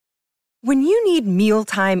When you need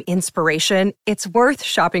mealtime inspiration, it's worth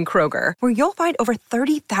shopping Kroger, where you'll find over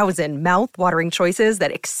 30,000 mouth-watering choices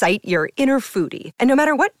that excite your inner foodie. And no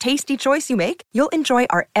matter what tasty choice you make, you'll enjoy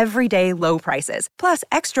our everyday low prices, plus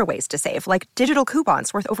extra ways to save, like digital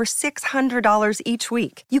coupons worth over $600 each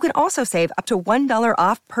week. You can also save up to $1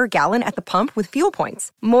 off per gallon at the pump with fuel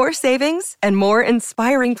points. More savings and more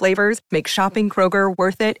inspiring flavors make shopping Kroger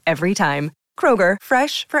worth it every time. Kroger,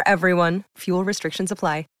 fresh for everyone. Fuel restrictions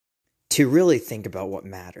apply. To really think about what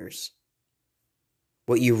matters,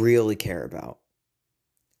 what you really care about,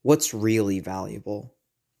 what's really valuable.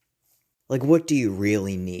 Like, what do you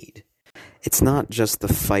really need? It's not just the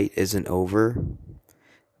fight isn't over,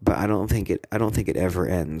 but I don't think it ever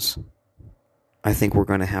ends. I think we're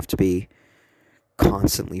going to have to be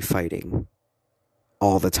constantly fighting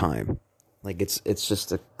all the time. Like, it's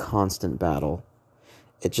just a constant battle.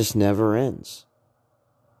 It just never ends.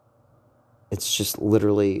 It's just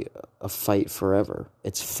literally a fight forever.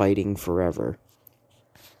 It's fighting forever.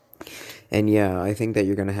 And yeah, I think that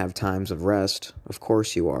you're going to have times of rest. Of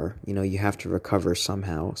course you are. You know, you have to recover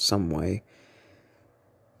somehow, some way.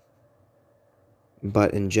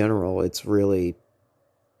 But in general, it's really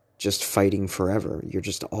just fighting forever. You're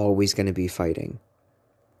just always going to be fighting.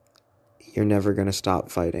 You're never going to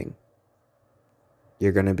stop fighting.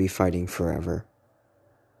 You're going to be fighting forever.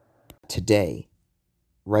 Today,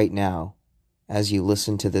 right now, as you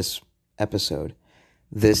listen to this episode,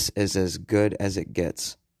 this is as good as it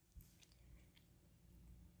gets.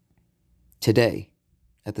 Today,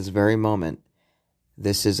 at this very moment,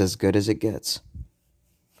 this is as good as it gets.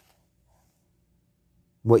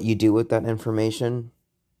 What you do with that information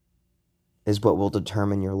is what will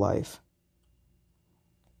determine your life.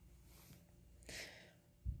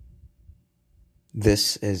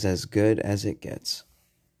 This is as good as it gets.